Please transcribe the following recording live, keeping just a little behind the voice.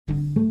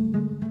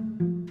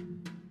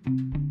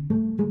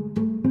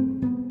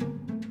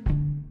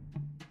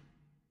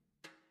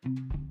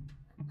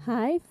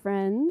Hi,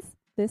 friends.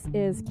 This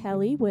is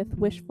Kelly with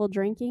Wishful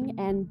Drinking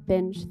and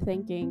Binge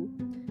Thinking,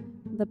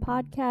 the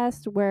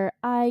podcast where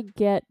I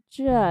get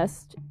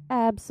just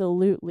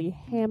absolutely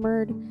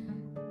hammered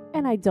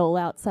and I dole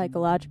out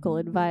psychological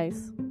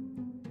advice.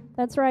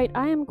 That's right,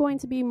 I am going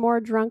to be more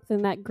drunk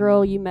than that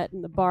girl you met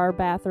in the bar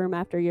bathroom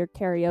after your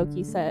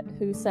karaoke set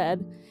who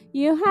said,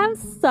 "You have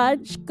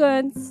such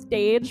good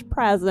stage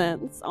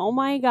presence. Oh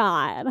my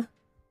god."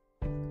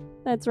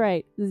 That's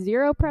right,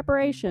 zero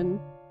preparation,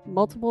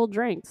 multiple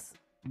drinks,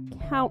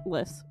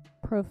 countless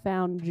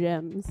profound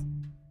gems.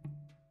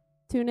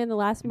 Tune in the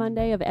last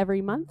Monday of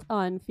every month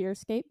on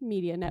Fearscape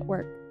Media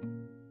Network.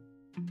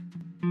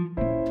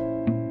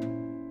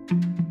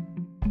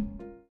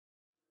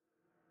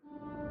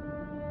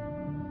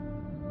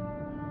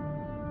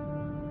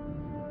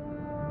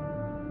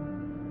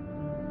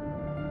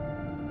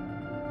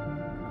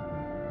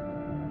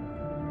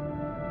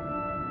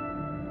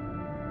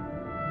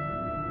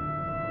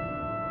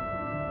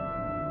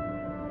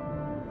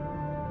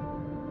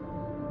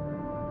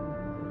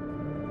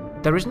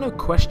 There is no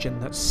question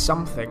that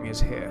something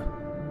is here,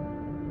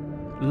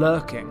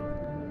 lurking,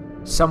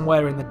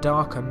 somewhere in the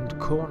darkened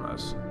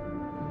corners.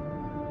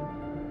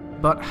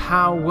 But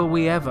how will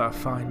we ever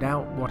find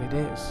out what it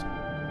is?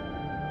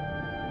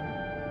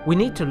 We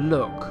need to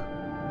look,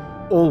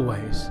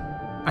 always,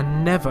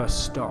 and never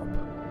stop.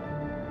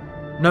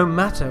 No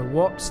matter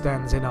what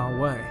stands in our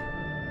way,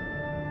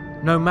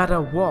 no matter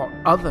what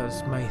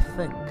others may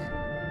think.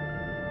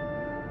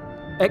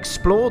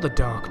 Explore the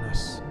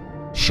darkness.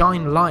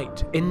 Shine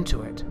light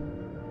into it.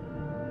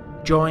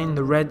 Join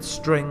the red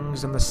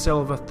strings and the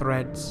silver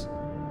threads.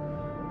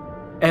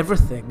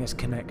 Everything is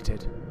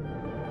connected.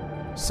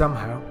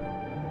 Somehow.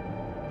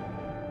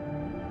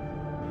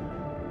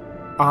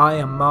 I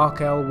am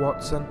Mark L.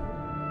 Watson.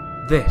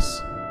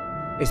 This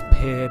is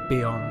Peer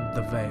Beyond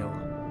the Veil.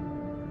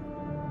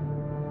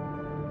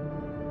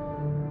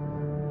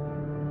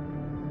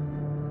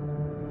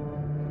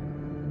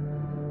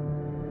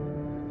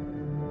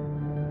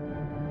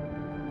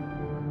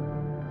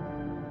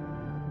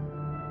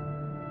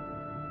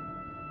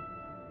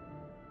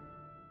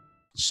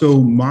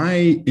 So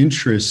my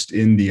interest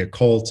in the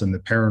occult and the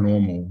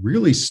paranormal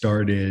really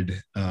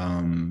started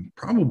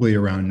probably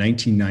around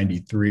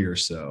 1993 or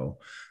so.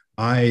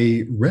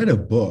 I read a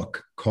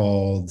book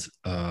called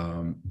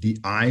The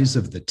Eyes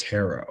of the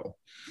Tarot,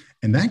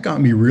 and that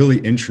got me really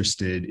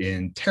interested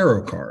in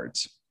tarot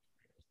cards.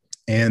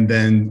 And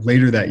then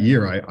later that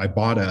year, I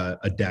bought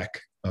a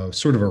deck,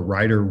 sort of a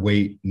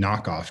Rider-Waite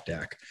knockoff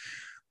deck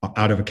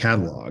out of a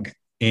catalog,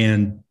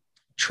 and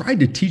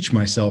tried to teach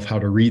myself how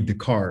to read the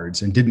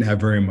cards and didn't have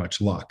very much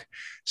luck.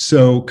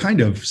 So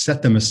kind of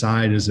set them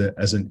aside as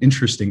an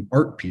interesting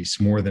art piece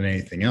more than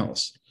anything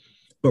else.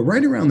 But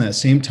right around that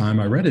same time,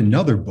 I read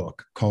another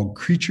book called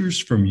Creatures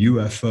from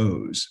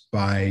UFOs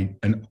by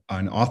an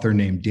author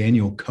named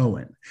Daniel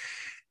Cohen.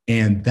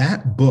 And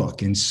that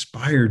book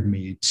inspired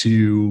me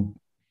to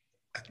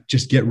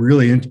just get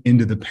really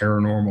into the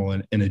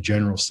paranormal in a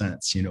general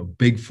sense,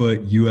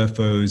 Bigfoot,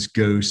 UFOs,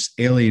 ghosts,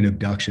 alien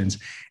abductions.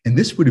 And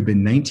this would have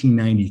been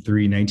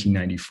 1993,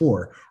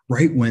 1994,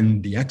 right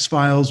when the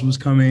X-Files was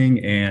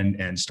coming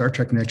and Star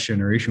Trek Next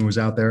Generation was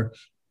out there.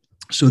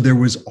 So there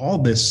was all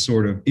this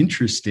sort of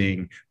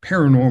interesting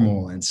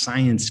paranormal and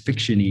science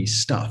fiction-y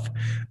stuff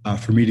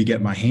for me to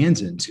get my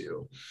hands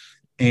into.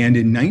 And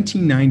in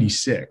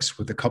 1996,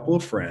 with a couple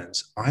of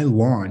friends, I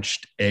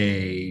launched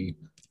a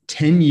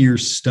 10-year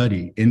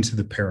study into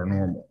the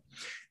paranormal.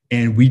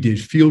 And we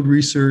did field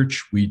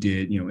research, we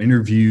did,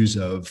 interviews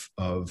of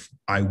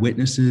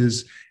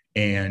eyewitnesses,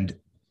 and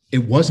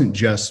it wasn't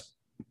just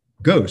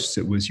ghosts,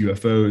 it was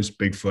UFOs,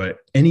 Bigfoot,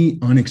 any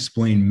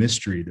unexplained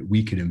mystery that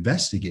we could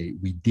investigate,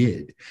 we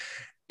did.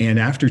 And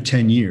after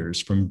 10 years,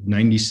 from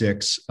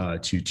 96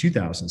 to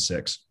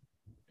 2006,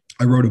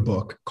 I wrote a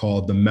book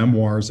called The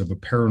Memoirs of a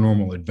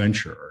Paranormal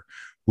Adventurer,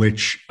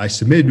 which I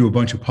submitted to a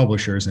bunch of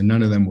publishers and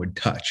none of them would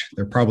touch.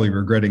 They're probably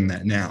regretting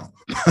that now.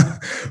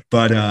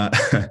 But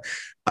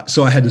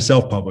so I had to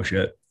self-publish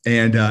it.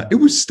 And it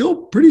was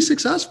still pretty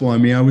successful. I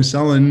mean, I was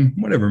selling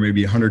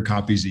maybe 100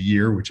 copies a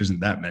year, which isn't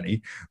that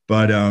many.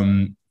 But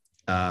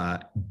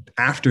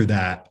after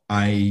that,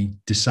 I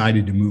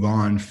decided to move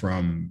on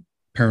from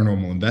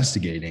paranormal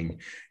investigating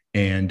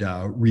and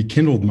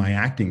rekindled my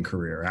acting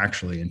career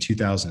actually in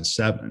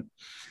 2007.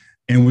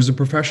 And was a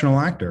professional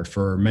actor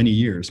for many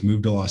years,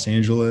 moved to Los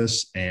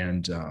Angeles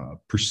and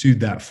pursued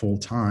that full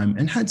time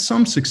and had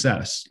some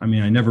success. I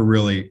mean, I never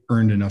really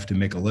earned enough to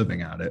make a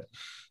living at it.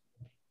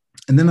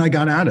 And then I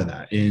got out of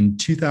that. In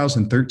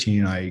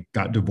 2013, I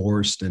got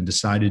divorced and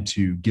decided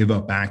to give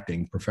up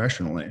acting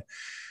professionally.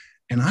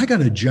 And I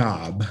got a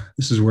job.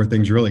 This is where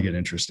things really get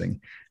interesting.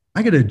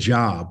 I got a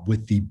job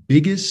with the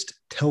biggest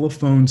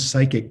telephone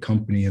psychic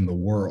company in the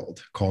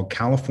world called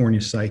California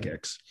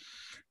Psychics.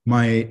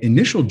 My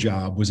initial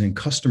job was in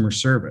customer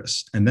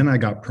service, and then I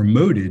got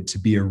promoted to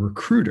be a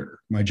recruiter.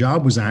 My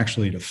job was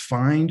actually to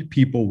find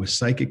people with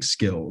psychic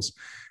skills,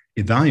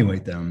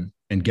 evaluate them,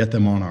 and get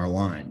them on our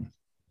line.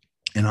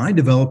 And I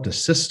developed a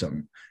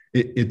system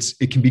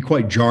it can be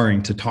quite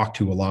jarring to talk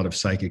to a lot of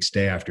psychics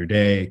day after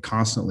day,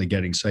 constantly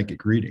getting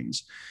psychic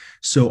readings.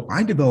 So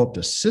I developed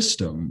a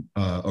system,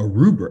 a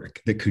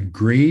rubric that could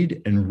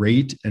grade and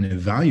rate and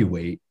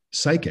evaluate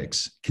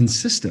psychics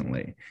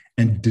consistently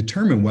and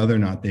determine whether or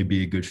not they'd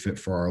be a good fit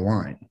for our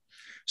line.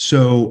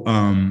 So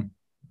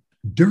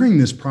during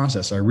this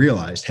process, I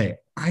realized, hey,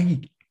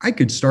 I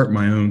could start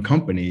my own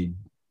company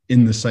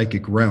in the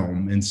psychic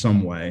realm in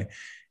some way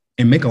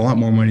and make a lot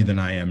more money than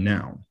I am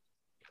now.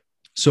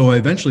 So I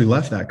eventually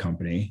left that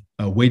company,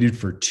 waited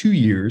for 2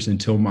 years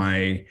until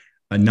my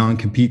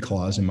non-compete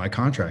clause in my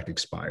contract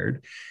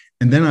expired.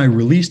 And then I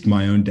released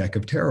my own deck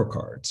of tarot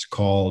cards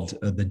called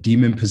the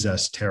Demon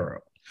Possessed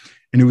Tarot.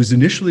 And it was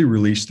initially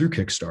released through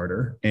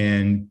Kickstarter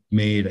and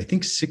made, I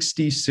think,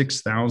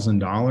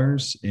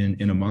 $66,000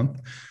 in a month.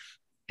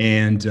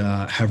 And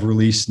have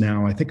released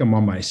now, I think I'm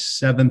on my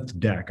sixth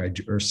deck I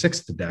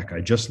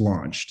just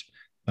launched,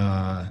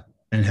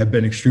 and have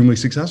been extremely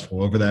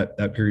successful over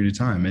that period of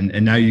time.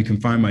 And now you can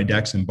find my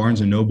decks in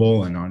Barnes &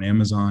 Noble and on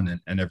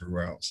Amazon and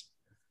everywhere else.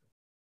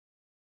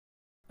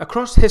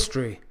 Across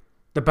history,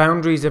 the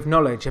boundaries of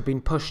knowledge have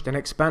been pushed and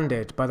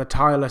expanded by the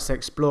tireless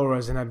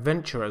explorers and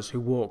adventurers who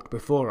walked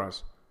before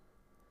us.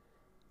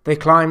 They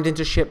climbed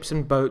into ships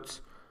and boats,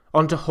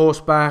 onto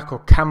horseback or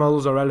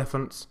camels or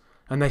elephants,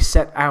 and they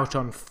set out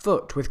on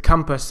foot with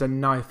compass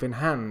and knife in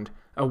hand,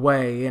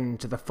 away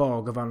into the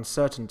fog of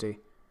uncertainty.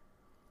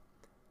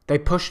 They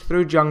pushed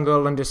through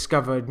jungle and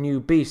discovered new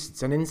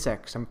beasts and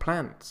insects and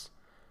plants.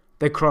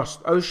 They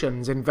crossed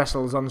oceans in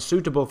vessels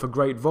unsuitable for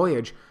great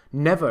voyage,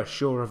 never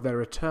sure of their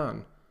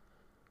return.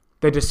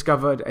 They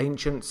discovered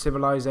ancient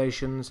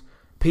civilizations,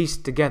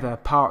 pieced together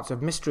parts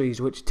of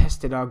mysteries which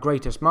tested our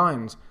greatest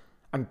minds,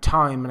 and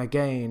time and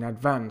again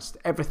advanced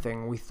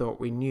everything we thought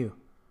we knew.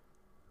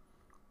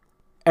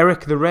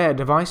 Eric the Red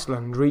of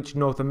Iceland reached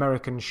North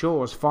American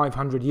shores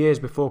 500 years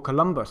before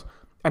Columbus,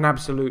 an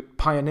absolute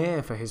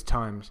pioneer for his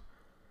times.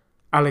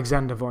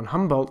 Alexander von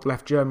Humboldt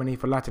left Germany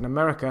for Latin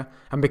America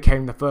and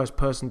became the first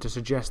person to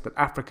suggest that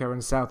Africa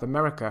and South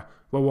America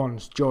were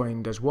once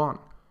joined as one.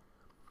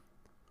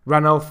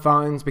 Ranulph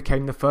Fiennes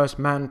became the first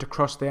man to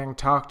cross the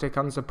Antarctic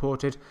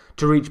unsupported,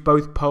 to reach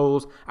both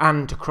poles,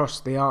 and to cross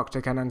the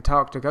Arctic and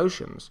Antarctic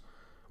oceans,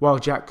 while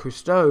Jacques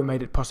Cousteau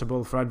made it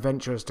possible for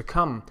adventurers to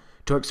come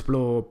to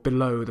explore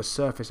below the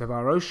surface of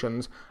our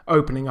oceans,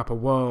 opening up a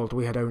world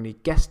we had only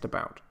guessed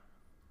about.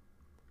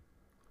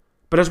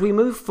 But as we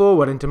move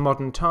forward into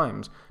modern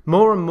times,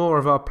 more and more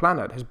of our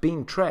planet has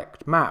been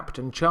trekked, mapped,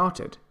 and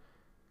charted.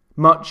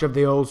 Much of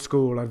the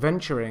old-school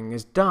adventuring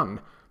is done,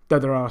 though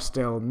there are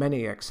still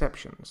many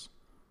exceptions.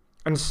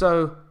 And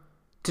so,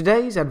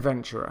 today's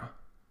adventurer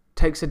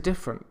takes a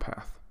different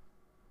path.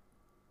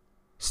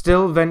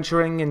 Still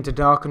venturing into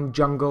darkened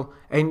jungle,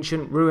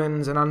 ancient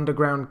ruins, and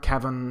underground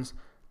caverns,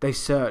 they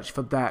search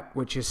for that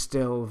which is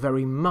still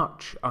very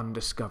much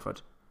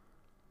undiscovered.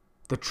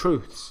 The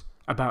truths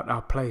about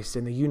our place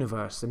in the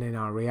universe and in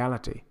our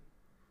reality.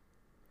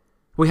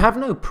 We have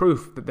no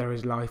proof that there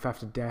is life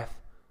after death,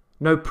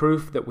 no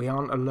proof that we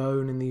aren't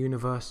alone in the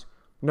universe,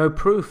 no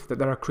proof that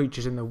there are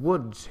creatures in the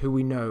woods who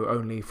we know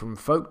only from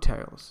folk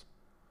tales.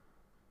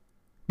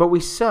 But we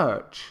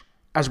search,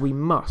 as we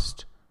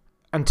must,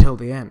 until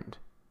the end.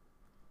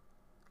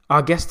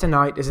 Our guest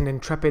tonight is an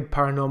intrepid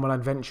paranormal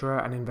adventurer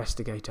and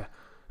investigator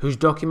who's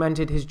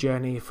documented his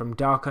journey from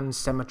darkened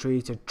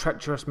cemetery to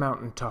treacherous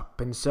mountaintop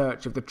in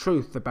search of the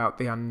truth about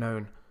the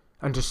unknown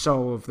and to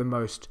solve the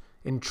most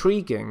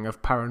intriguing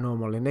of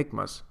paranormal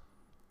enigmas.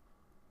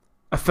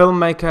 A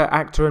filmmaker,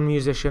 actor and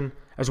musician,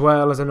 as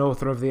well as an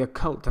author of the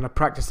occult and a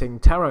practicing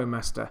tarot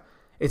master,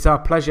 it's our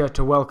pleasure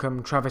to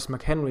welcome Travis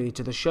McHenry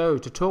to the show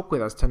to talk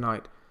with us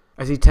tonight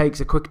as he takes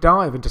a quick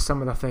dive into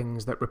some of the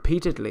things that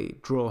repeatedly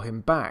draw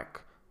him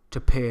back to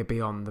peer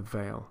beyond the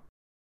veil.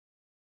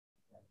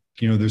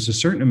 There's a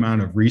certain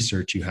amount of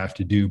research you have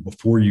to do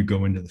before you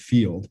go into the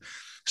field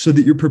so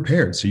that you're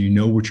prepared, so you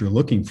know what you're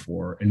looking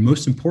for. And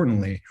most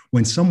importantly,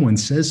 when someone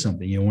says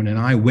something, when an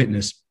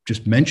eyewitness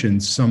just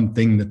mentions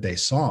something that they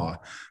saw,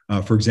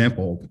 for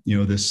example,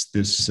 this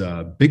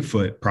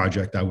Bigfoot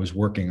project I was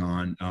working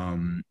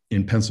on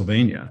in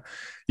Pennsylvania,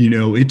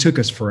 it took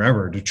us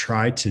forever to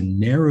try to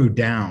narrow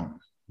down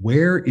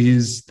where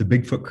is the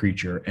Bigfoot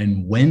creature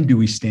and when do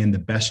we stand the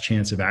best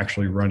chance of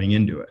actually running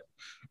into it.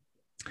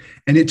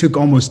 And it took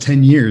almost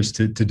 10 years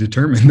to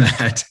determine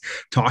that,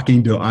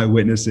 talking to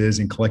eyewitnesses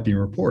and collecting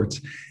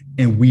reports.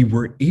 And we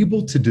were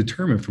able to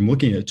determine from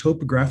looking at a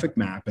topographic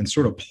map and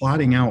sort of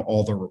plotting out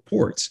all the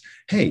reports,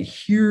 hey,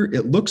 here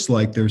it looks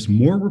like there's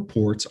more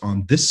reports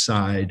on this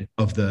side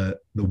of the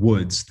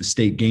woods, the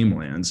state game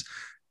lands,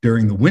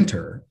 during the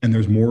winter, and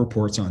there's more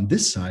reports on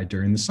this side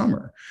during the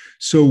summer.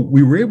 So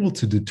we were able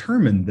to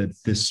determine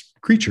that this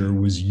creature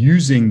was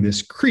using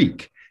this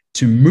creek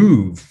to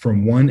move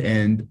from one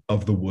end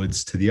of the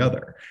woods to the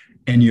other.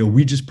 And,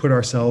 we just put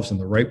ourselves in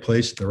the right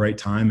place at the right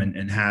time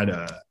and had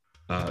a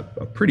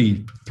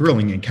pretty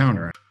thrilling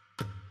encounter.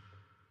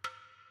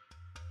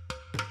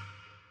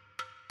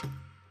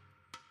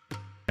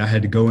 I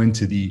had to go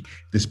into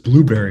this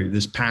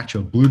patch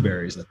of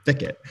blueberries, a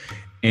thicket.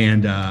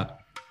 And,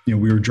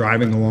 we were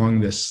driving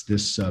along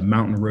this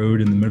mountain road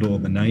in the middle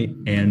of the night,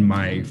 and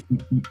my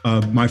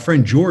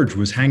friend George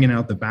was hanging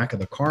out the back of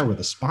the car with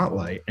a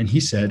spotlight, and he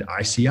said,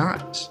 "I see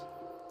eyes."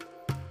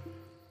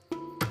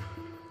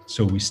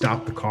 So we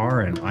stopped the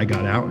car, and I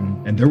got out,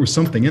 and there was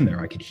something in there.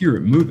 I could hear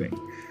it moving.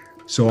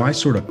 So I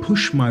sort of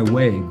pushed my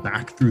way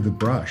back through the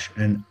brush,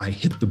 and I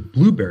hit the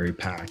blueberry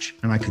patch,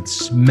 and I could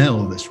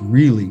smell this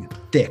really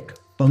thick,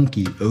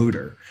 funky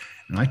odor.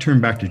 And I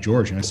turned back to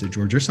George, and I said,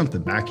 "George, there's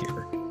something back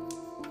here."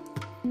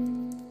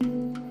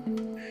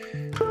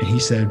 And he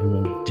said,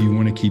 "Well, do you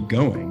want to keep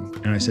going?"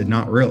 And I said,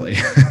 "Not really."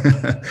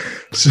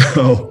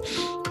 So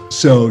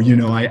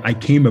I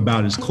came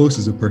about as close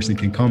as a person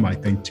can come, I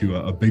think, to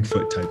a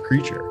Bigfoot type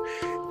creature.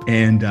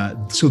 And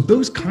so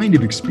those kind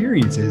of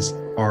experiences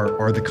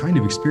are the kind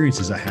of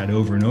experiences I had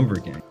over and over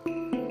again.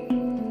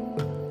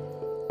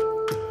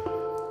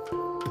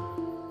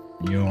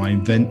 I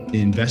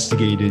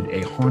investigated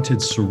a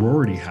haunted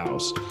sorority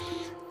house,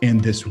 and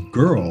this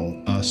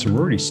girl, a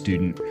sorority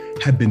student,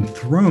 had been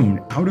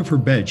thrown out of her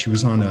bed. She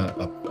was on a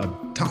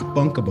top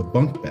bunk of a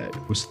bunk bed,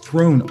 was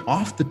thrown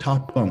off the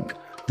top bunk.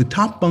 The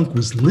top bunk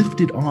was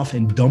lifted off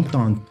and dumped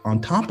on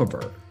top of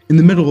her in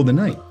the middle of the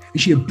night.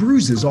 And she had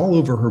bruises all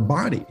over her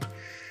body.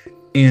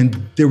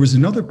 And there was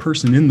another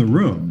person in the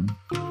room,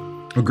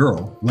 a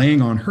girl,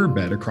 laying on her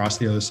bed across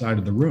the other side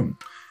of the room.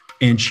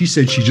 And she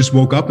said she just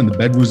woke up and the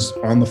bed was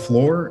on the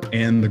floor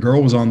and the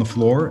girl was on the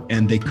floor,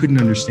 and they couldn't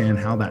understand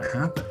how that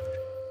happened.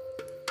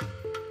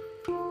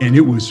 And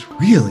it was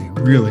really,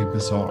 really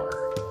bizarre.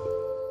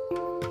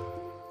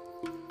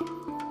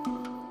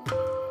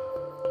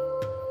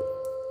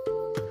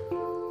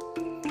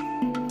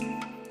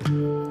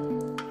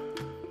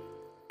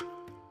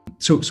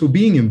 So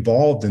being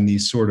involved in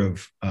these sort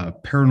of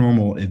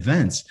paranormal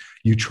events,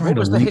 you try to. What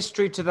was the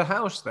history to the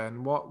house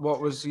then?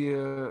 What was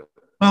your?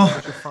 Well,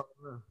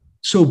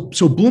 so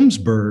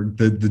Bloomsburg,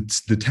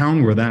 the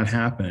town where that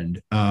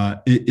happened,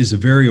 is a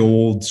very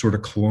old sort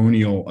of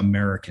colonial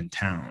American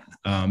town.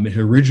 It had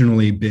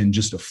originally been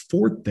just a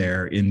fort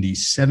there in the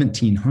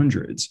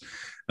 1700s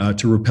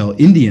to repel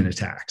Indian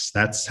attacks.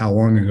 That's how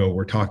long ago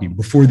we're talking,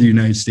 before the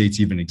United States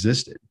even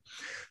existed.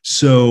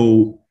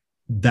 So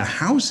the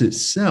house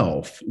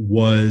itself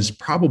was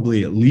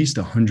probably at least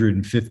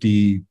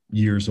 150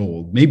 years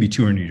old, maybe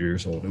 200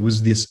 years old. It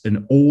was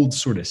an old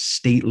sort of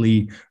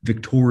stately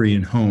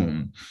Victorian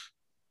home,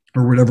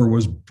 or whatever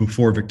was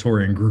before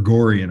Victorian,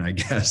 Gregorian, I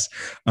guess,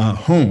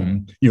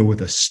 home,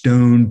 with a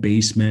stone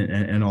basement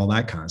and all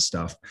that kind of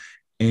stuff.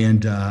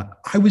 And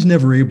I was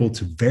never able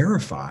to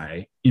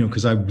verify,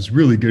 because I was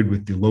really good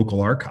with the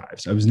local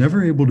archives. I was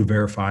never able to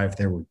verify if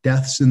there were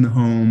deaths in the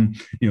home,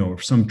 or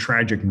some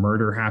tragic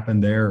murder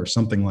happened there or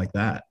something like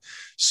that.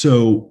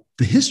 So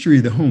the history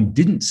of the home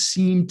didn't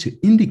seem to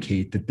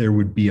indicate that there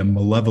would be a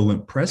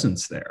malevolent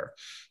presence there.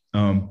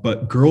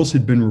 But girls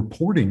had been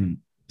reporting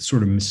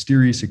sort of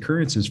mysterious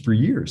occurrences for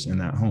years in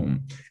that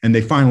home. And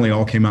they finally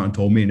all came out and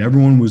told me, and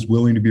everyone was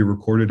willing to be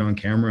recorded on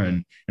camera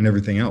and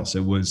everything else.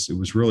 It was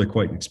really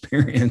quite an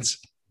experience.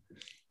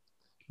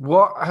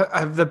 What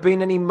have there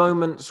been any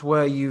moments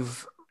where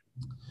you've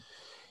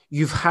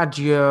had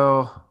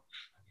your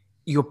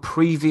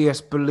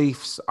previous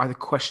beliefs either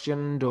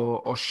questioned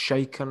or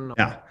shaken?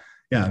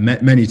 Yeah,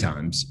 many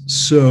times.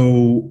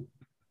 So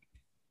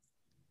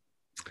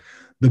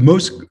the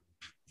most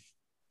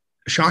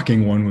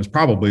shocking one was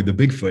probably the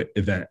Bigfoot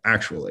event.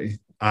 Actually,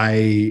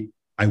 I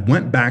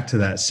went back to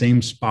that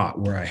same spot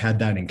where I had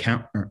that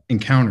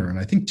encounter, and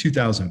I think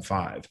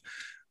 2005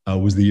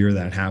 was the year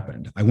that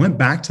happened. I went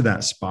back to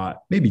that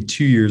spot maybe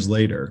 2 years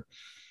later,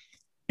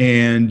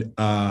 and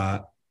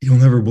you'll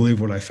never believe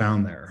what I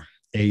found there.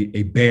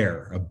 A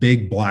bear, a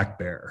big black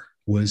bear,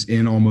 was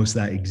in almost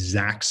that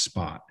exact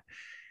spot.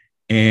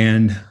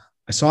 And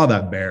I saw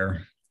that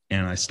bear,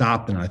 and I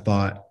stopped and I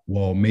thought,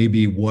 well,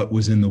 maybe what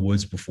was in the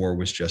woods before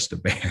was just a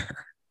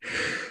bear.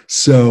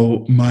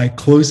 So my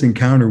close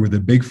encounter with a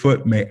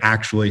Bigfoot may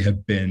actually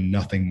have been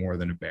nothing more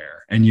than a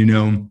bear.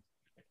 And,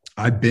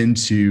 I've been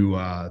to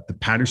the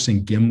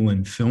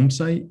Patterson-Gimlin film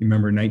site.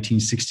 Remember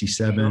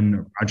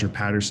 1967, Roger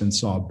Patterson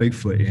saw a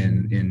Bigfoot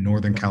in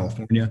Northern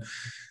California.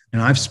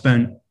 And I've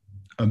spent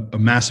a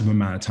massive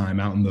amount of time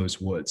out in those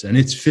woods, and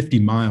it's 50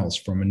 miles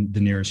from the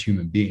nearest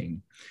human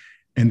being.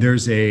 And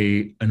there's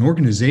an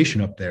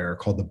organization up there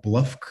called the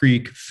Bluff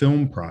Creek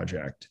Film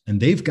Project, and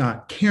they've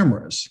got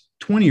cameras,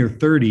 20 or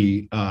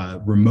 30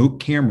 remote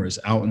cameras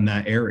out in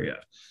that area,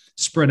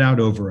 spread out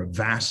over a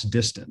vast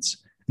distance.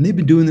 And they've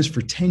been doing this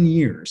for 10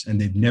 years, and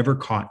they've never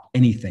caught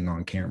anything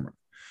on camera.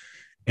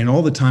 And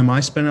all the time I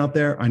spent out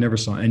there, I never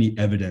saw any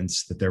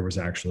evidence that there was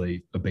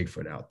actually a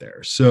Bigfoot out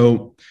there.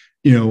 So,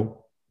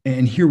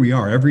 and here we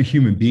are, every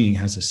human being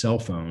has a cell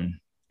phone,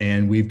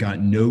 and we've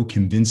got no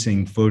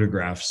convincing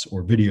photographs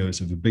or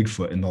videos of a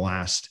Bigfoot in the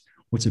last,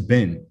 what's it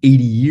been,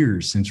 80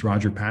 years since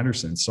Roger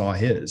Patterson saw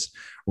his,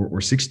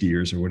 or 60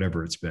 years or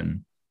whatever it's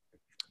been.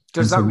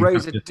 Does that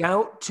raise a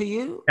doubt to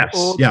you? Yes.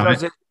 Or yeah.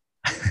 does it?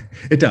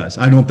 It does.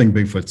 I don't think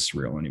Bigfoot's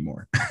real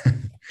anymore.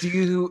 Do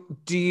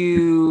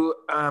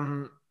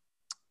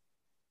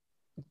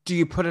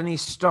you put any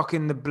stock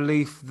in the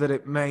belief that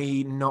it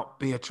may not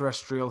be a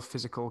terrestrial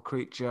physical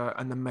creature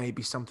and there may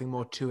be something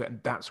more to it,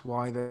 and that's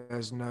why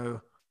there's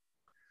no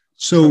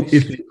So trace,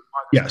 if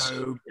yes,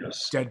 no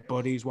yes. dead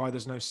bodies, why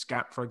there's no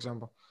scat, for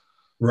example?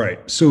 Right.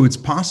 So it's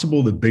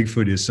possible that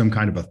Bigfoot is some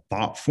kind of a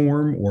thought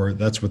form, or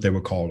that's what they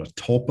would call it, a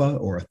tulpa,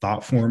 or a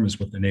thought form is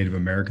what the Native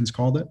Americans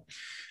called it.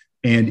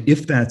 And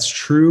if that's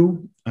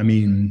true, I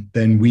mean,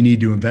 then we need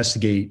to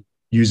investigate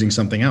using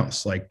something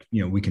else. Like,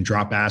 we can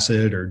drop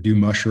acid or do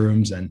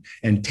mushrooms and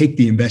take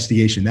the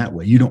investigation that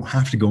way. You don't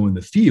have to go in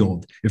the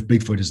field if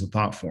Bigfoot is a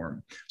thought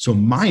form. So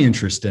my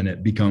interest in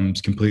it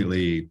becomes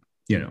completely,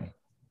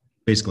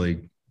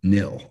 basically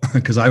nil,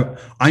 because I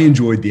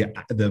enjoyed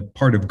the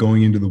part of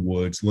going into the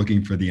woods,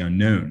 looking for the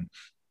unknown,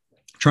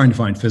 trying to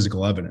find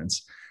physical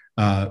evidence.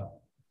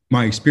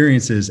 My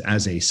experiences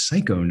as a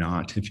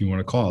psychonaut, if you want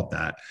to call it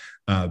that,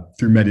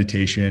 through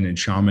meditation and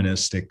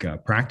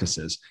shamanistic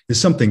practices is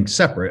something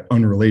separate,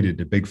 unrelated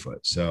to Bigfoot.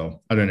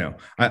 So I don't know.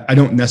 I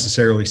don't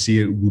necessarily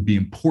see it would be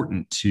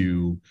important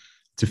to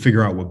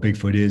figure out what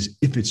Bigfoot is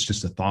if it's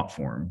just a thought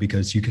form,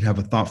 because you could have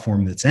a thought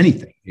form that's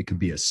anything. It could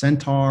be a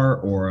centaur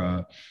or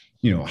a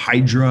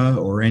hydra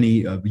or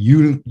any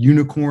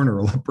unicorn or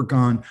a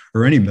leprechaun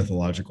or any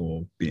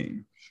mythological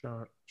being.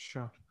 Sure.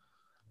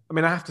 I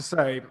mean, I have to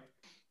say,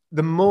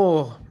 the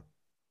more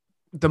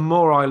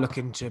I look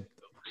into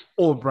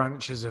all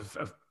branches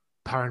of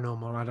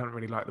paranormal, I don't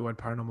really like the word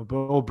paranormal, but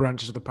all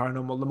branches of the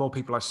paranormal, the more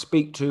people I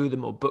speak to, the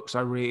more books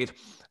I read,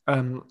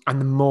 and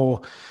the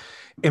more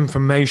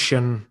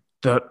information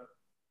that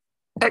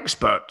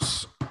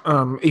experts,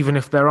 even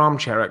if they're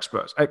armchair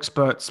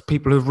experts,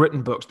 people who've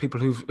written books, people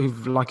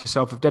who've like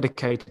yourself have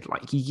dedicated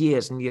like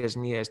years and years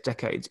and years,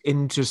 decades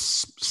into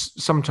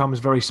sometimes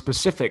very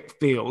specific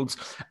fields,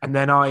 and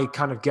then I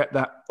kind of get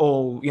that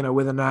all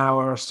with an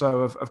hour or so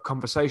of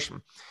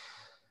conversation.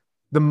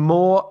 The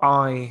more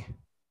I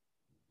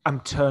am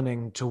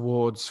turning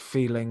towards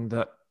feeling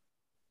that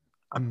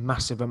a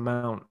massive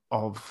amount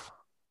of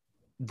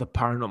the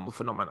paranormal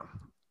phenomenon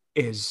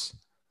is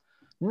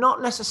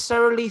not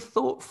necessarily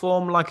thought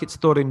form, like it's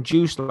thought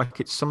induced, like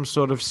it's some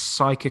sort of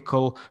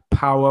psychical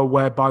power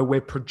whereby we're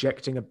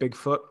projecting a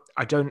Bigfoot.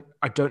 I don't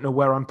know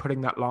where I'm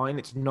putting that line.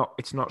 It's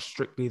not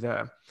strictly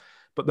there.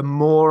 But the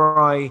more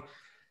I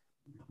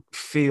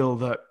feel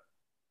that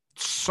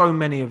so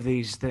many of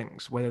these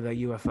things, whether they're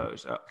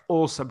UFOs, are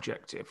all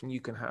subjective, and you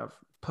can have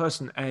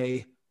person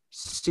A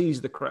sees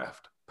the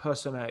craft,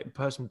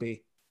 person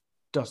B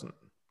doesn't.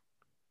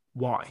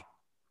 Why?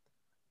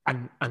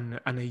 And a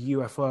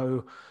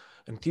UFO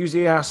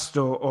enthusiast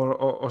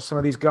or some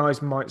of these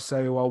guys might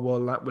say,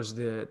 well, that was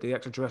the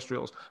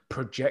extraterrestrials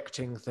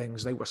projecting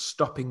things. They were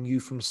stopping you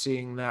from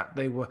seeing that.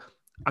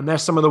 And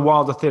there's some of the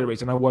wilder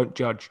theories, and I won't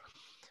judge.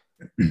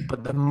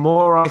 But the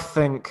more I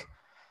think,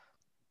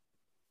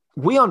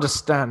 we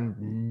understand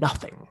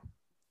nothing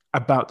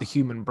about the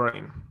human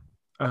brain.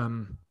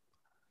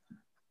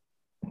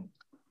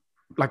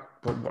 Like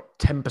what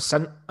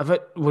 10% of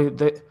it?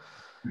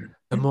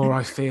 The more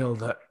I feel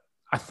that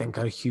I think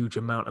a huge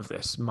amount of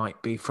this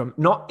might be from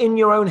not in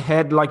your own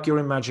head, like you're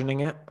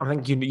imagining it. I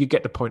think you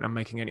get the point I'm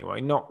making anyway.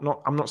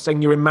 I'm not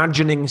saying you're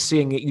imagining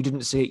seeing it. You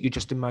didn't see it. You're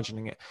just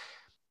imagining it.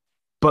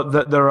 But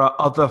that there are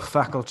other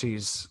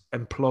faculties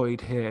employed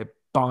here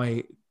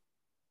by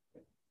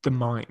the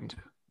mind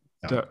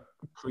that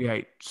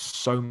create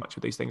so much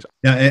of these things.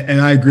 Yeah, and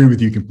I agree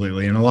with you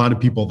completely. And a lot of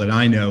people that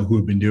I know who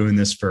have been doing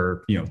this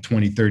for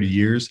 20, 30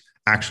 years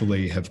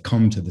actually have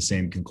come to the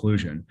same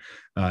conclusion.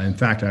 In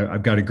fact,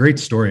 I've got a great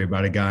story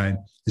about a guy.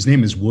 His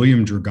name is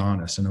William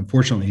Dragonis, and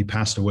unfortunately, he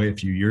passed away a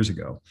few years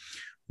ago.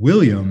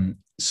 William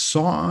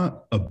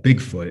saw a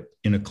Bigfoot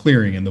in a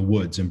clearing in the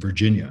woods in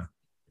Virginia,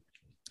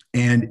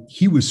 and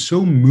he was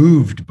so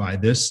moved by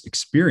this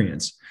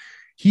experience,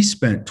 he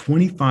spent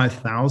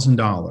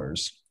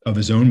 $25,000 of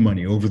his own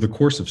money over the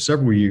course of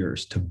several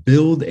years to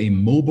build a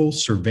mobile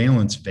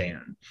surveillance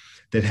van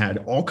that had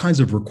all kinds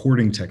of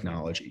recording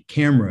technology,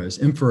 cameras,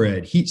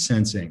 infrared, heat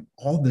sensing,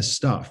 all this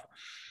stuff.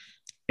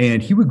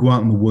 And he would go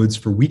out in the woods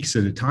for weeks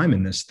at a time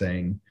in this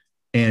thing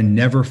and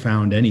never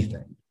found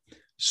anything.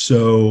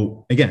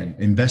 So again,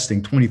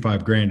 investing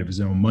 25 grand of his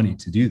own money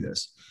to do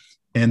this.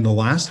 And the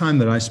last time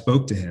that I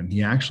spoke to him,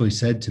 he actually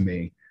said to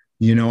me,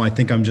 I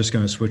think I'm just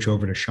going to switch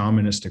over to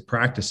shamanistic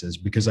practices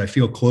because I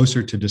feel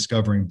closer to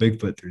discovering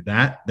Bigfoot through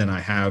that than I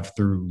have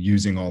through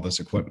using all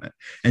this equipment.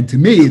 And to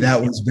me, that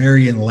was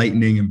very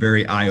enlightening and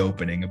very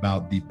eye-opening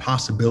about the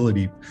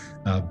possibility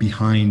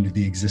behind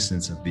the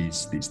existence of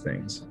these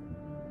things.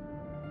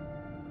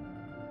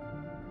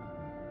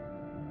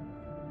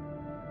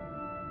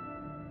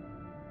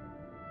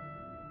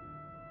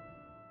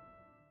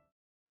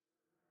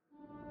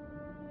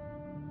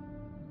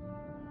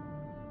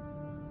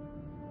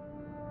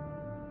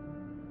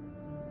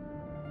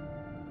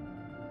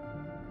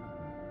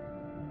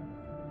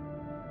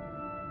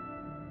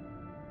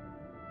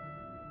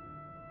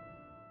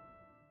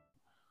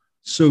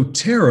 So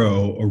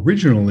tarot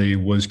originally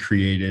was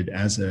created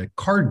as a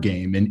card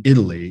game in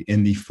Italy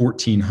in the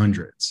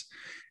 1400s.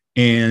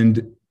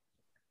 And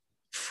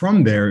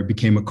from there, it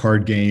became a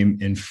card game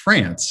in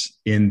France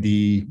in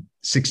the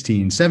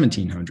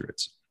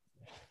 1700s.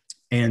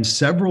 And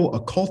several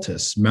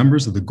occultists,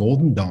 members of the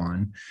Golden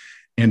Dawn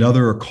and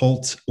other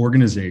occult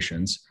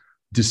organizations,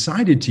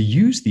 decided to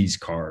use these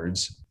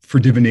cards for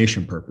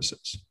divination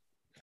purposes.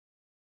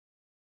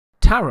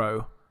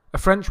 Tarot, a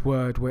French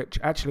word which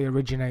actually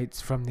originates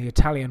from the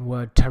Italian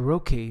word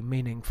tarocchi,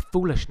 meaning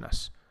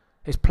foolishness,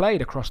 is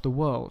played across the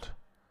world.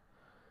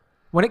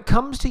 When it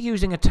comes to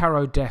using a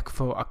tarot deck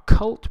for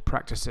occult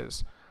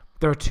practices,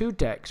 there are two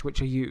decks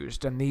which are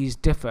used, and these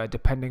differ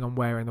depending on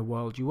where in the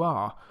world you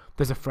are.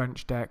 There's a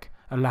French deck,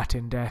 a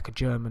Latin deck, a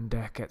German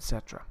deck,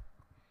 etc.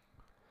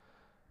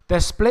 They're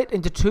split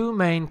into two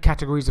main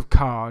categories of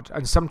card,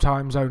 and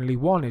sometimes only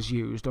one is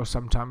used, or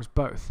sometimes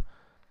both.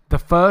 The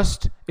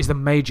first is the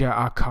major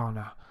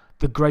arcana,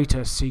 the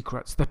greater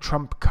secrets, the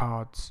trump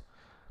cards.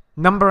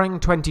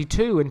 Numbering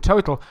 22 in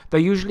total, they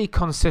usually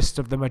consist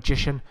of the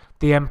Magician,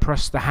 the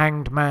Empress, the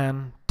Hanged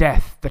Man,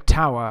 Death, the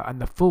Tower,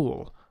 and the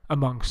Fool,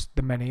 amongst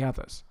the many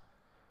others.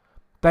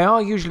 They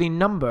are usually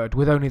numbered,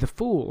 with only the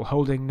Fool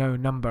holding no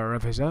number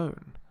of his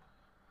own.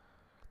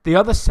 The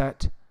other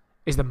set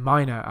is the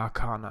minor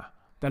arcana,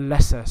 the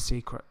lesser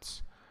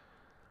secrets.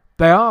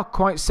 They are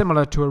quite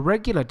similar to a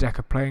regular deck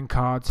of playing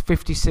cards,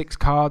 56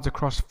 cards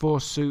across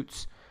 4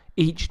 suits,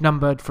 each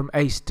numbered from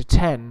ace to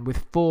 10,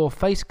 with 4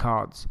 face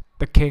cards,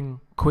 the King,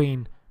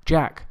 Queen,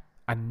 Jack,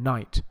 and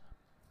Knight.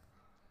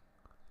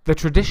 The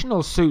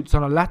traditional suits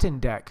on a Latin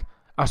deck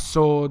are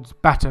swords,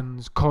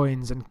 batons,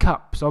 coins, and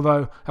cups,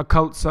 although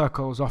occult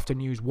circles often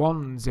use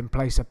wands in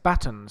place of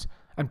batons,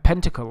 and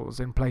pentacles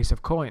in place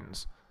of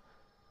coins.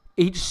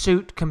 Each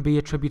suit can be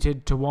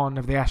attributed to one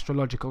of the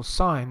astrological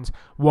signs,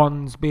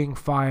 wands being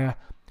fire,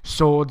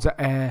 swords are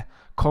air,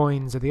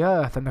 coins are the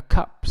earth, and the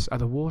cups are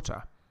the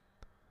water.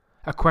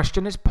 A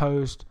question is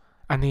posed,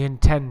 and the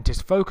intent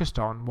is focused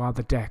on while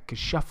the deck is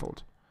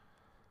shuffled.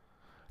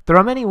 There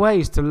are many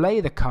ways to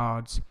lay the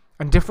cards,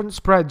 and different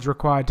spreads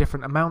require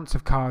different amounts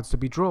of cards to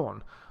be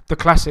drawn. The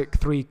classic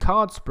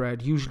 3-card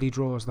spread usually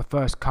draws the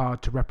first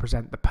card to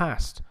represent the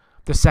past,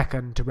 the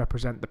second to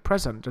represent the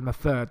present, and the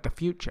third the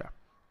future.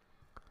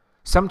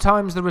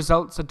 Sometimes the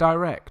results are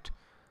direct.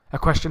 A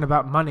question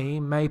about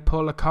money may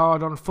pull a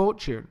card on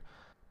fortune,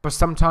 but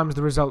sometimes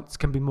the results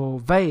can be more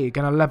vague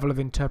and a level of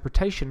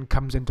interpretation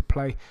comes into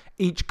play,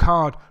 each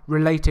card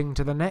relating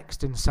to the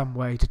next in some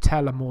way to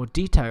tell a more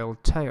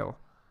detailed tale.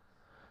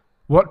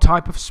 What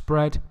type of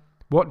spread,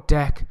 what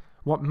deck,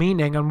 what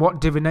meaning and what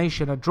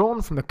divination are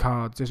drawn from the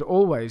cards is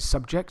always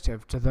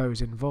subjective to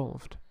those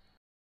involved.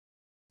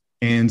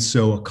 And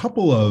so a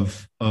couple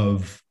of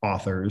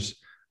authors,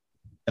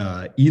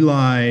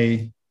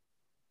 Eli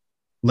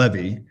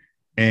Levy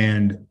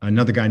and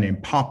another guy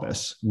named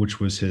Pappus,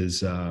 which was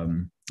his,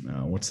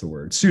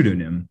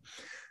 pseudonym,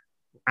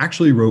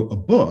 actually wrote a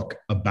book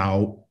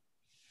about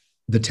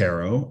the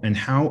tarot and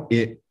how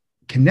it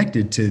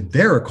connected to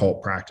their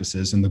occult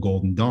practices in the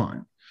Golden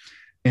Dawn.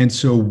 And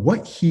so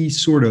what he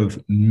sort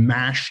of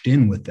mashed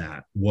in with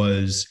that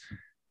was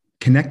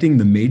connecting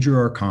the major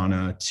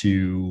arcana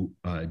to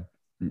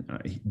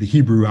the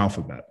Hebrew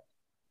alphabet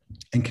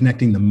and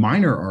connecting the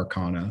minor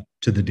arcana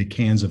to the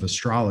decans of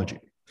astrology.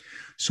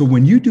 So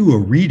when you do a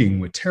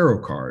reading with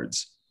tarot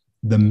cards,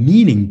 the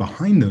meaning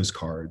behind those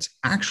cards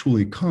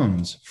actually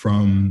comes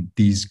from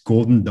these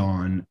Golden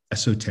Dawn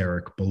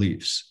esoteric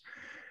beliefs.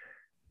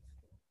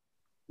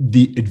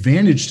 The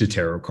advantage to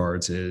tarot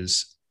cards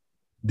is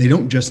they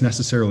don't just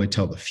necessarily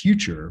tell the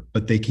future,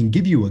 but they can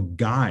give you a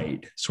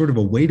guide, sort of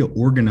a way to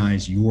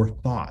organize your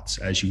thoughts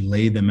as you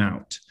lay them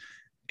out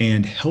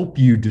and help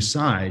you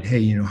decide,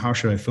 hey, how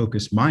should I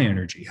focus my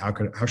energy?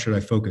 How should I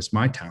focus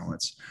my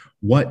talents?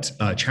 What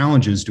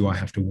challenges do I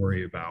have to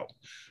worry about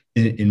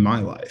in my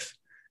life?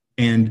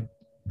 And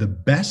the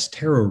best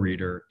tarot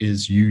reader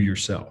is you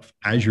yourself,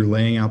 as you're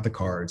laying out the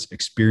cards,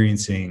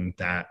 experiencing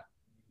that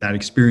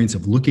experience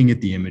of looking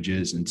at the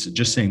images and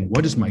just saying,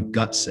 what does my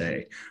gut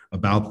say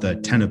about the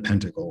 10 of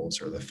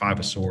Pentacles or the 5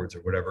 of Swords or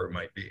whatever it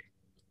might be?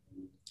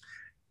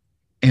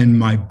 And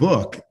my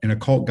book, An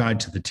Occult Guide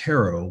to the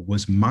Tarot,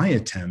 was my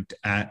attempt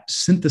at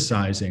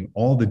synthesizing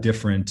all the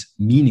different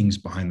meanings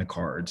behind the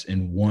cards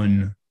in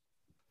one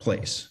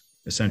place,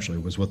 essentially,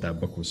 was what that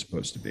book was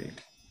supposed to be.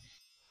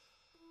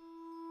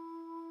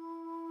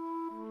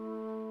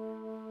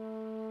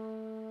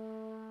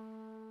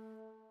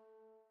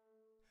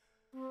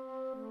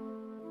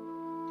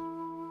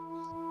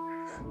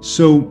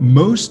 So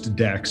most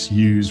decks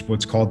use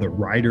what's called the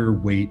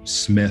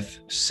Rider-Waite-Smith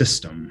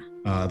system.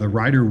 The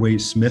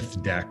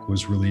Rider-Waite-Smith deck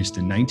was released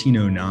in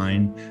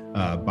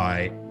 1909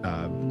 by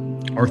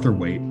Arthur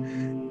Waite.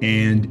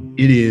 And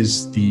it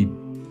is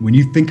when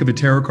you think of a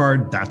tarot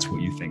card, that's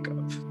what you think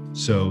of.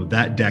 So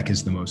that deck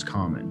is the most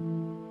common.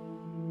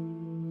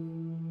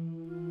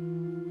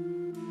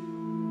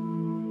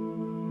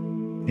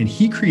 And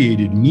he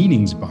created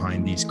meanings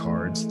behind these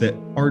cards that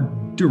are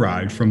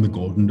derived from the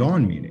Golden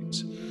Dawn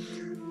meanings.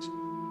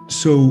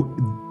 So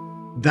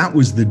that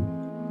was the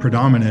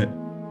predominant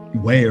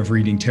way of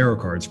reading tarot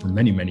cards for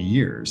many, many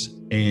years,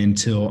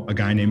 until a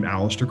guy named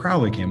Aleister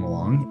Crowley came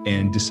along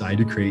and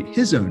decided to create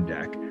his own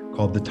deck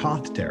called the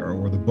Thoth Tarot,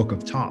 or the Book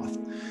of Thoth.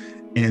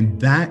 And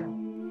that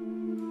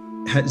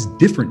has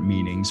different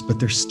meanings, but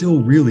they're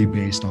still really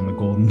based on the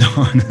Golden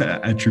Dawn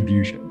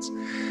attributions.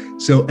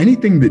 So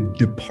anything that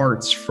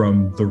departs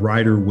from the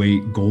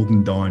Rider-Waite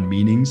Golden Dawn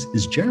meanings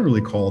is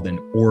generally called an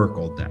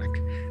oracle deck.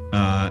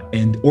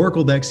 And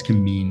oracle decks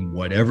can mean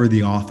whatever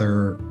the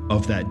author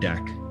of that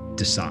deck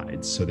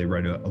decides. So they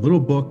write a little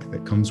book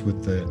that comes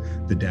with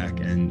the deck,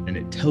 and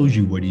it tells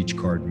you what each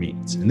card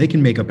means. And they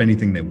can make up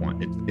anything they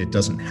want. It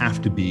doesn't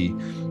have to be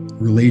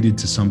related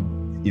to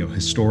some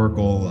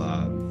historical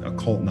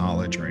occult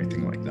knowledge or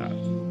anything like that.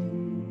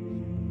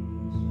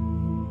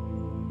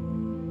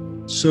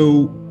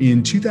 So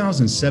in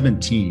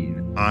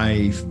 2017,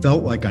 I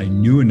felt like I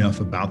knew enough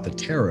about the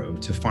tarot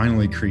to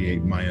finally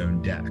create my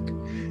own deck.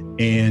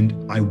 And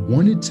I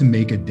wanted to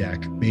make a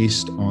deck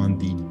based on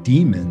the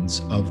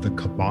demons of the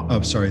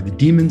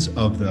demons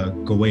of the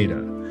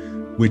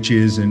Goetia, which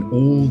is an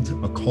old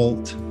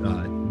occult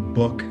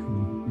book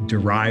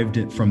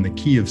derived from the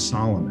Key of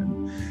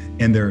Solomon.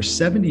 And there are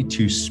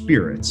 72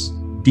 spirits,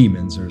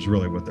 demons is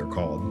really what they're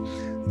called,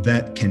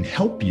 that can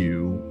help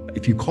you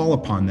if you call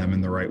upon them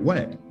in the right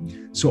way.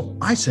 So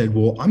I said,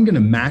 well, I'm going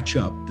to match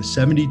up the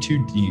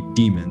 72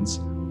 demons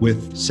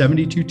with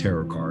 72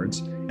 tarot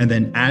cards, and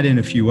then add in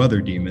a few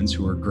other demons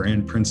who are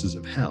grand princes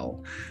of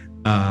hell,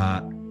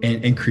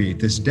 and create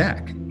this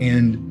deck.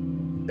 And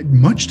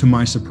much to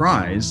my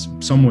surprise,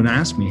 someone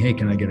asked me, hey,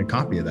 can I get a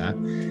copy of that?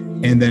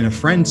 And then a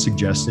friend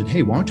suggested,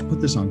 hey, why don't you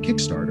put this on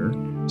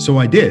Kickstarter? So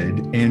I did,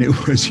 and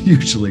it was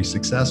hugely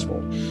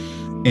successful.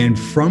 And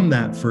from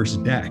that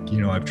first deck,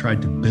 I've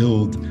tried to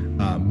build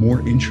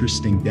more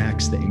interesting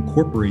decks that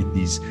incorporate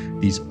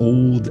these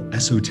old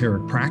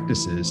esoteric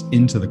practices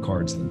into the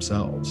cards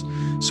themselves.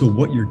 So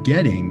what you're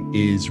getting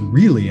is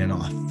really an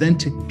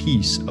authentic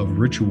piece of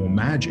ritual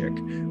magic.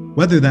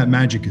 Whether that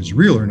magic is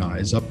real or not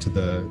is up to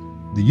the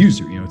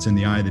user. It's in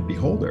the eye of the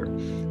beholder.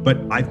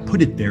 But I've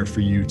put it there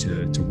for you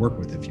to work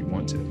with if you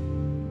want to.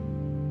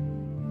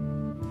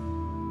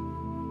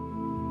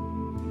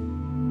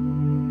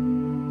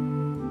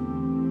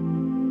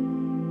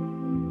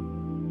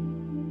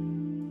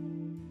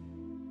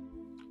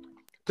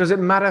 Does it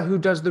matter who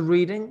does the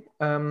reading?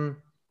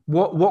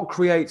 What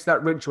creates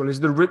that ritual? Is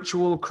the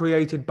ritual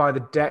created by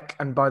the deck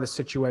and by the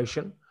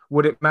situation?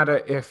 Would it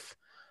matter if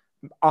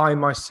I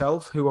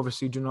myself, who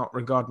obviously do not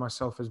regard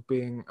myself as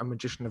being a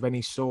magician of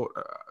any sort,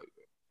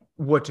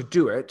 were to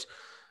do it?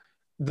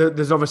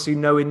 There's obviously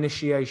no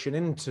initiation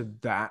into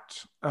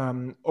that,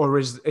 or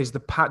does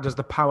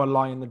the power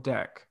lie in the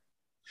deck?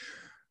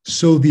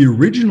 So the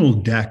original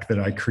deck that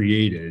I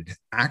created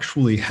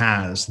actually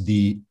has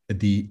the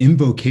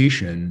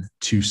invocation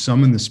to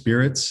summon the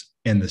spirits,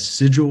 and the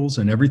sigils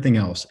and everything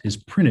else is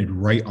printed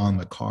right on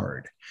the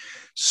card.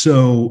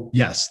 So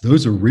yes,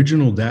 those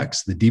original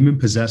decks, the Demon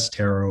Possessed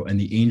Tarot and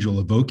the Angel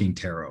Evoking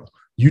Tarot,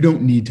 you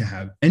don't need to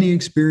have any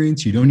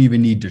experience. You don't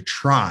even need to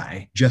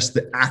try. Just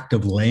the act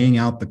of laying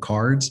out the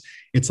cards.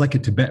 It's like a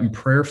Tibetan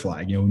prayer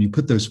flag. When you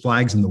put those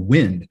flags in the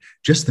wind,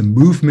 just the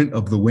movement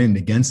of the wind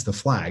against the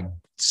flag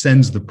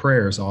sends the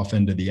prayers off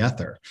into the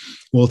ether.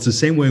 Well, it's the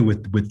same way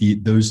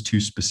with those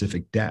two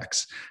specific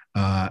decks.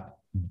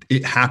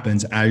 It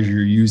happens as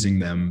you're using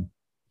them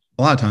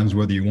a lot of times,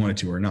 whether you want it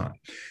to or not.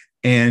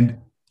 And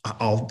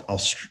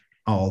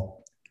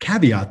I'll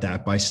caveat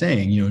that by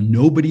saying,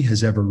 nobody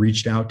has ever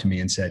reached out to me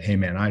and said, hey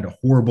man, I had a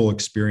horrible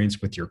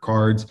experience with your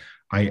cards.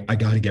 I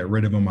got to get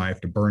rid of them. I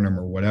have to burn them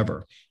or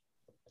whatever.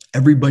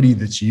 Everybody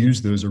that's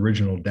used those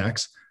original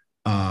decks,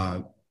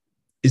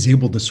 is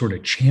able to sort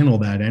of channel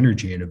that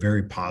energy in a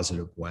very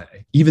positive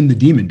way. Even the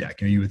demon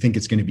deck, you would think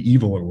it's going to be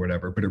evil or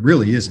whatever, but it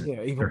really isn't.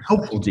 Yeah, they're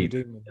helpful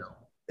demons.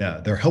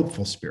 Yeah, they're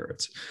helpful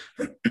spirits.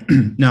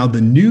 Now, the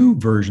new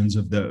versions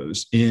of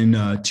those in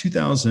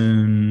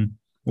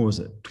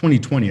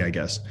 2020, I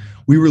guess,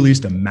 we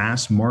released a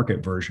mass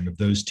market version of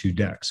those two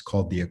decks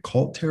called the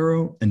Occult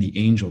Tarot and the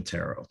Angel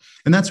Tarot.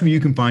 And that's what you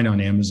can find on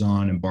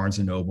Amazon and Barnes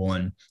 & Noble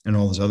and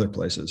all those other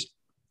places.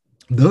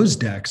 Those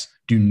decks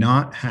do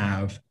not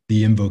have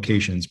the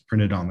invocations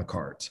printed on the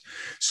cards.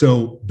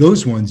 So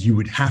those ones you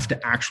would have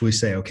to actually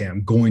say, okay,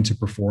 I'm going to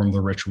perform the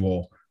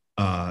ritual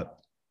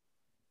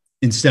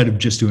instead of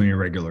just doing a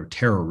regular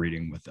tarot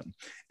reading with them.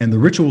 And the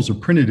rituals are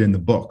printed in the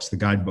books, the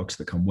guidebooks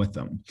that come with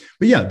them.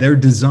 But yeah, they're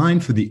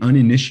designed for the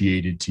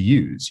uninitiated to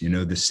use.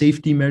 The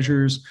safety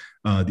measures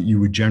that you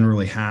would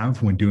generally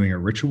have when doing a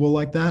ritual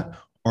like that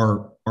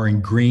are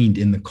ingrained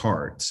in the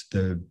cards.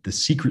 The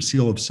secret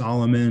seal of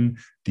Solomon,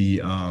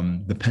 the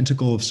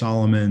pentacle of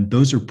Solomon,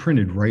 those are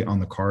printed right on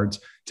the cards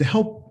to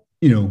help,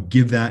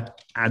 give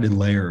that added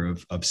layer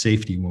of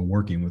safety when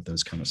working with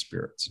those kind of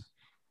spirits.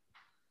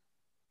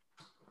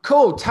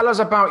 Cool. Tell us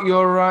about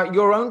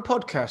your own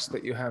podcast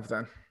that you have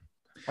then.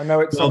 I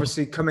know it's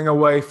obviously coming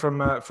away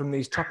from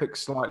these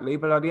topics slightly,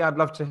 but I'd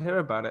love to hear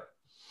about it.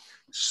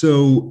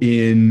 So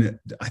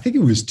I think it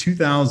was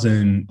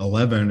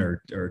 2011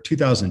 or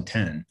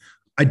 2010,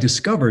 I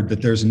discovered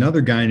that there's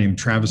another guy named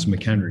Travis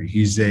McHenry.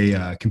 He's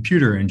a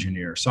computer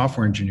engineer,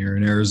 software engineer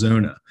in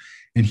Arizona.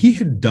 And he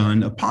had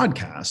done a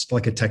podcast,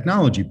 like a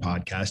technology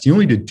podcast. He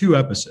only did 2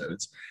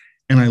 episodes.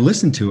 And I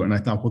listened to it and I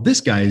thought, well,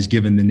 this guy has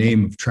given the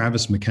name of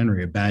Travis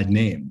McHenry a bad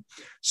name.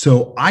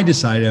 So I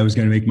decided I was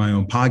going to make my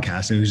own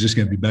podcast and it was just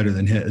going to be better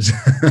than his.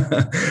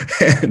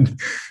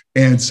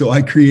 and so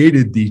I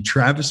created the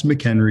Travis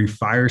McHenry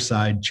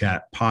Fireside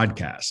Chat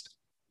podcast.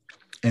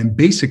 And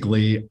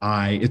basically,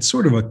 it's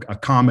sort of a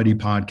comedy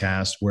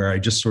podcast where I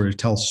just sort of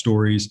tell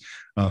stories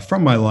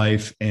from my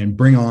life and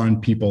bring on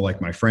people like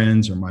my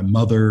friends, or my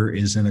mother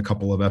is in a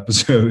couple of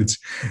episodes,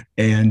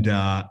 and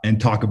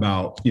talk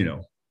about,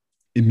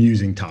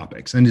 amusing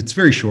topics. And it's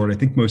very short. I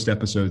think most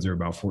episodes are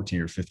about 14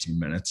 or 15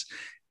 minutes.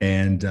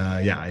 And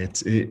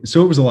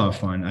so it was a lot of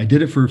fun. I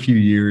did it for a few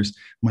years.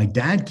 My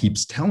dad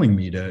keeps telling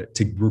me to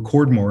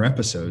record more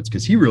episodes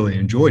because he really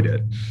enjoyed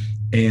it.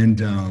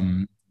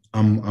 And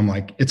I'm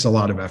like, it's a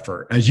lot of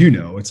effort. As you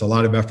know, it's a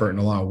lot of effort and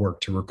a lot of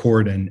work to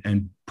record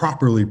and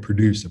properly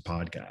produce a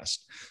podcast.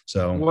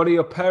 So what are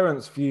your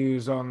parents'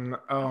 views on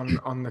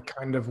the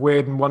kind of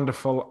weird and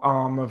wonderful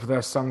arm of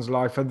their son's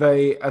life? Are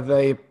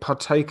they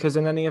partakers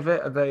in any of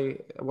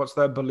it? What's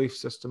their belief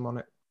system on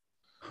it?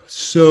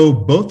 So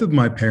both of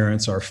my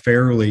parents are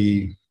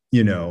fairly,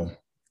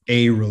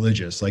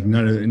 a-religious. Like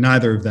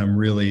neither of them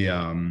really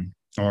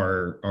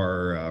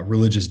are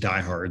religious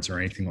diehards or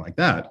anything like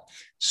that.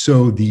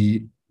 So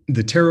the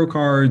tarot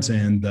cards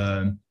and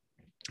the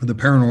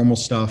paranormal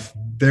stuff,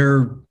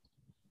 they're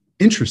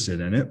interested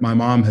in it. My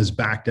mom has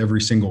backed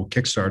every single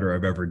Kickstarter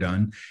I've ever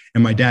done.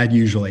 And my dad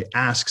usually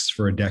asks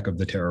for a deck of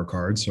the tarot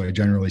cards. So I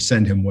generally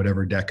send him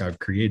whatever deck I've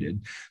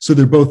created. So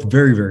they're both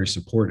very, very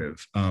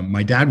supportive.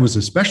 My dad was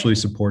especially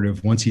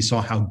supportive once he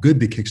saw how good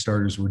the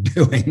Kickstarters were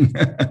doing.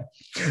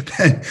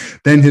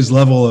 then his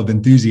level of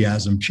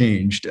enthusiasm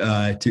changed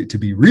to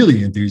be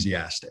really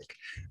enthusiastic.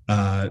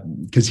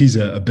 Because he's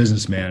a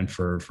businessman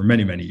for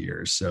many, many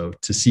years. So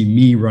to see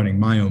me running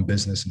my own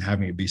business and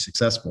having it be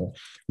successful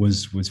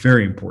was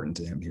very important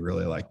to him. He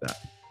really liked that.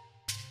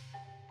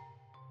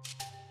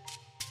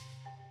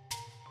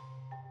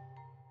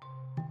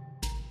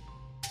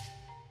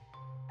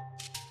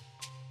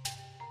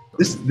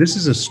 This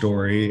is a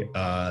story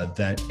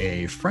that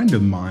a friend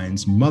of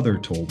mine's mother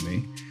told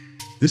me.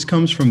 This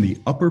comes from the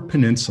Upper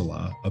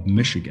Peninsula of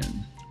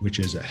Michigan, which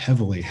is a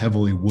heavily,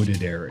 heavily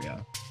wooded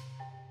area.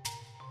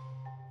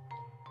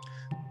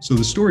 So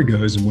the story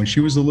goes, when she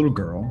was a little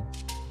girl,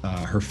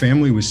 her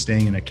family was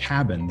staying in a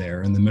cabin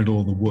there in the middle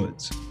of the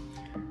woods.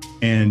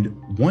 And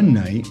one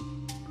night,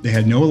 they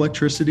had no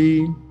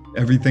electricity.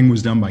 Everything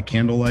was done by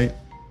candlelight.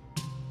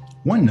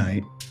 One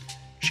night,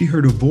 she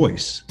heard a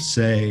voice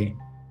say,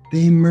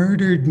 "They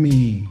murdered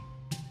me."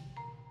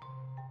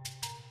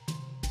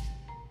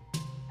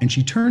 And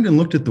she turned and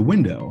looked at the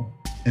window,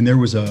 and there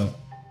was a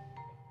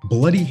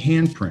bloody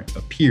handprint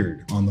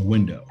appeared on the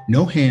window.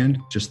 No hand,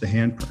 just the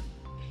handprint.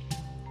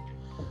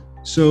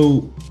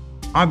 So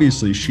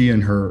obviously she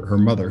and her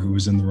mother, who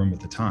was in the room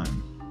at the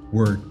time,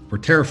 were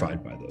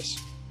terrified by this.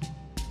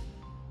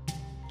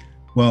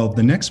 Well,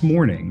 the next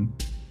morning,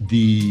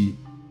 the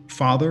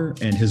father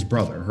and his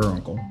brother, her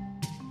uncle,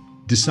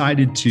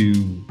 decided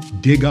to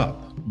dig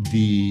up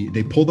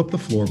they pulled up the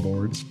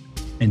floorboards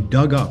and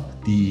dug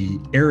up the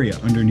area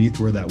underneath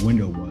where that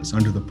window was,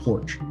 under the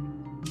porch.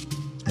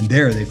 And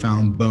there they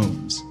found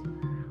bones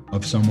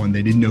of someone.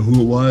 They didn't know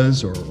who it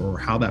was or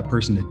how that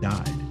person had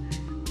died.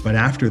 But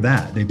after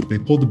that, they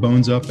pulled the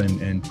bones up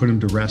and put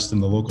them to rest in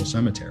the local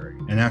cemetery.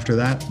 And after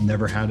that,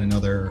 never had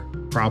another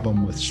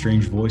problem with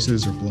strange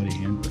voices or bloody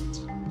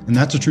handprints. And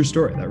that's a true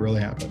story. That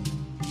really happened.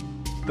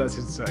 That's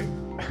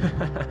insane.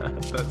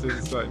 That's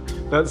insane.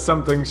 That's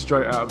something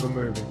straight out of the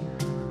movie.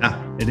 Ah,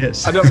 it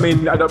is. I don't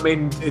mean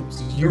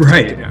it's you.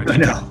 Right. I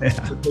know.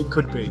 Yeah. It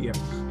could be, yeah.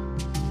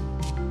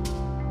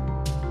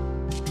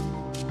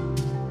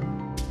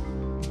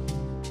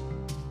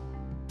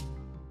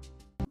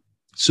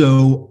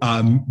 So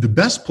the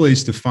best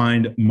place to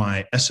find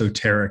my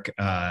esoteric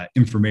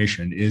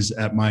information is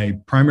at my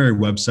primary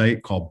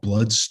website called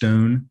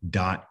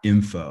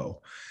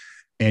bloodstone.info.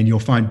 And you'll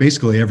find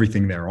basically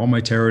everything there, all my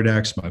tarot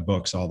decks, my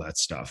books, all that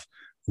stuff.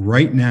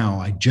 Right now,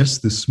 I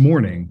just this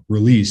morning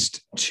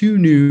released 2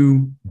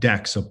 new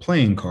decks of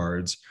playing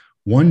cards,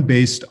 one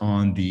based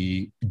on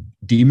the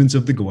Demons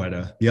of the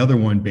Goetia, the other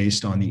one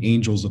based on the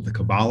Angels of the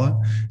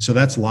Kabbalah. So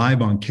that's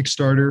live on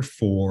Kickstarter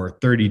for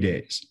 30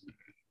 days.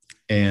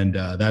 And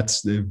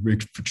that's an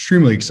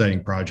extremely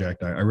exciting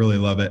project. I really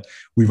love it.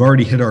 We've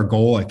already hit our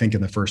goal. I think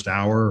in the first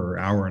hour or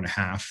hour and a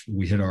half,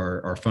 we hit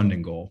our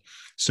funding goal.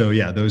 So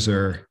yeah, those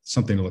are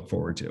something to look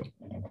forward to.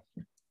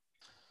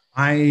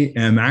 I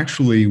am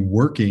actually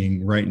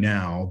working right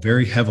now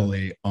very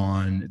heavily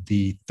on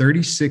the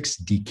 36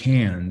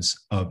 decans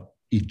of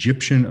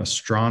Egyptian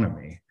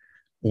astronomy,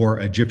 or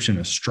Egyptian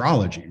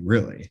astrology,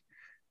 really.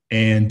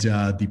 And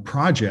the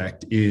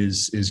project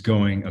is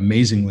going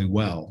amazingly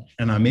well.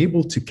 And I'm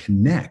able to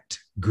connect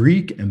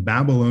Greek and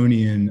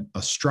Babylonian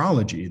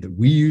astrology that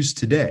we use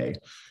today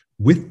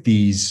with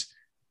these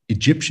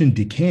Egyptian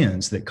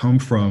decans that come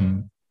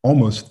from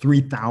almost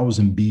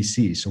 3000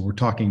 BC. So we're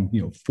talking,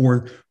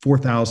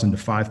 4,000 to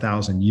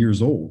 5,000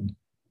 years old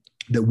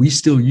that we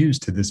still use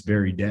to this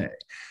very day.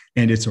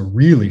 And it's a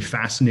really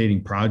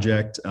fascinating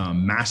project,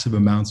 massive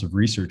amounts of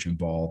research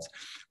involved.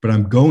 But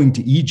I'm going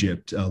to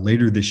Egypt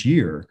later this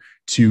year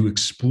to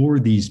explore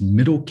these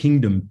Middle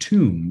Kingdom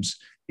tombs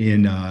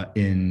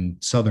in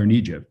southern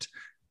Egypt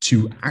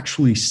to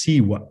actually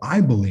see what I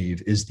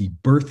believe is the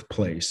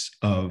birthplace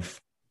of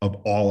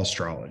all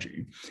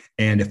astrology.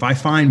 And if I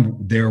find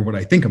there what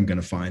I think I'm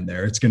going to find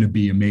there, it's going to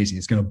be amazing.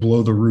 It's going to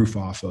blow the roof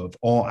off of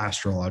all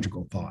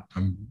astrological thought.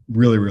 I'm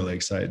really, really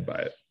excited by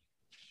it.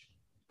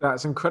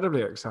 That's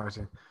incredibly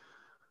exciting.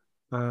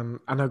 And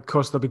of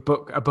course, there'll be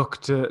a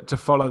book to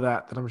follow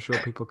that I'm sure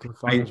people can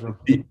find as well.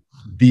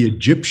 The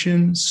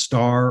Egyptian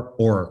Star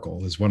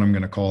Oracle is what I'm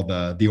going to call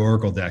the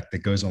Oracle deck that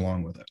goes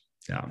along with it.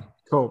 Yeah.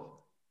 Cool.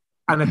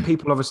 And if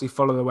people obviously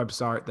follow the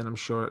website, then I'm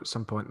sure at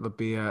some point there'll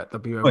be a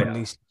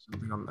release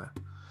something on there.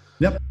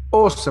 Yep.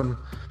 Awesome.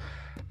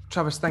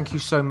 Travis, thank you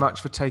so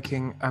much for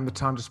taking the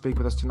time to speak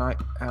with us tonight.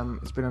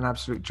 It's been an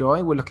absolute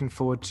joy. We're looking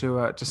forward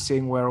to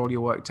seeing where all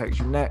your work takes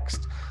you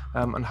next,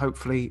 and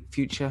hopefully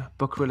future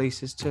book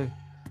releases too.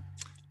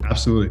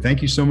 Absolutely.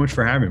 Thank you so much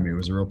for having me. It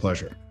was a real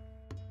pleasure.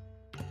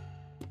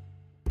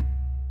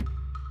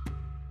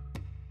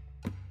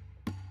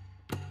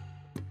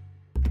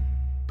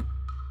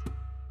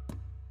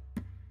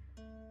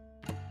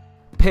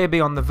 Peer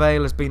Beyond the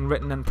Veil has been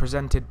written and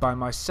presented by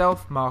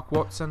myself, Mark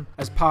Watson,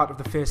 as part of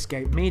the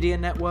Fearscape Media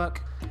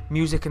Network.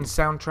 Music and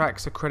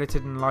soundtracks are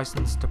credited and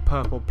licensed to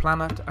Purple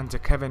Planet and to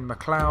Kevin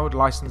MacLeod,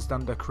 licensed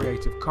under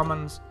Creative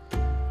Commons.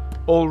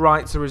 All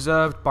rights are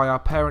reserved by our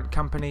parent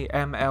company,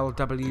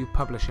 MLW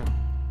Publishing.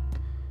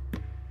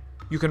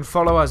 You can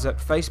follow us at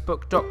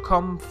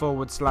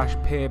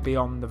facebook.com/Peer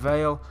Beyond the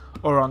Veil,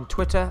 or on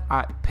Twitter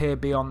at Peer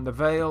Beyond the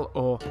Veil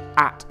or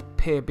at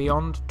Peer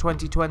Beyond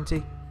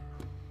 2020.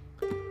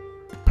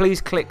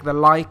 Please click the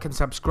like and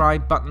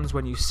subscribe buttons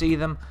when you see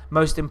them,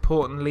 most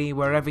importantly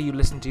wherever you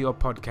listen to your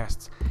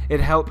podcasts. It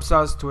helps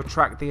us to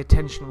attract the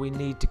attention we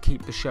need to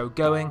keep the show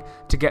going,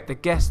 to get the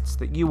guests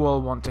that you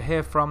all want to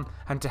hear from,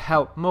 and to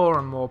help more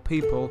and more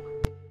people